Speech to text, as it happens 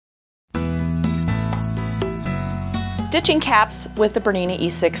Stitching caps with the BERNINA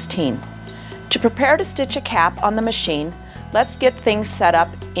E16. To prepare to stitch a cap on the machine, let's get things set up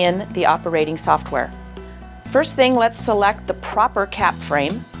in the operating software. First thing, let's select the proper cap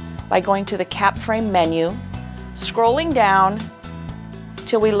frame by going to the cap frame menu, scrolling down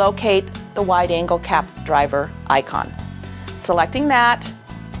till we locate the wide angle cap driver icon. Selecting that,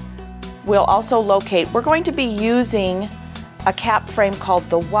 we'll also locate, we're going to be using a cap frame called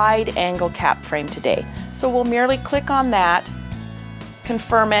the wide angle cap frame today. So we'll merely click on that,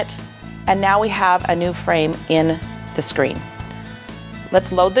 confirm it, and now we have a new frame in the screen.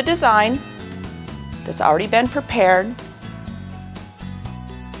 Let's load the design that's already been prepared.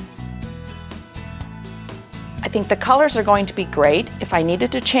 I think the colors are going to be great. If I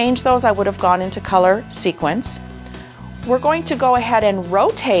needed to change those, I would have gone into color sequence. We're going to go ahead and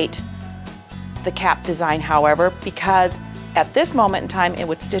rotate the cap design, however, because at this moment in time it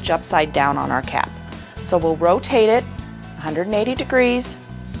would stitch upside down on our cap. So we'll rotate it 180 degrees.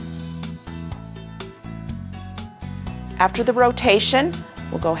 After the rotation,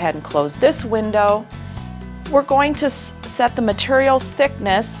 we'll go ahead and close this window. We're going to set the material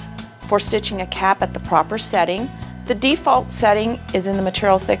thickness for stitching a cap at the proper setting. The default setting is in the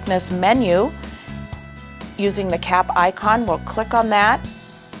material thickness menu. Using the cap icon, we'll click on that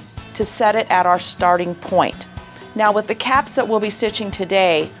to set it at our starting point. Now with the caps that we'll be stitching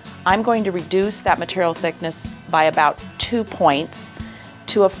today, I'm going to reduce that material thickness by about 2 points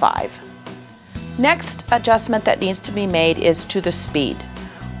to a 5. Next adjustment that needs to be made is to the speed.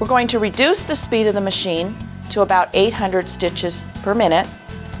 We're going to reduce the speed of the machine to about 800 stitches per minute.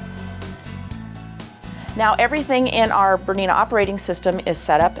 Now everything in our BERNINA operating system is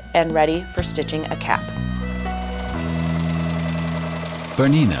set up and ready for stitching a cap.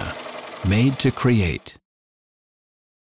 BERNINA, made to create.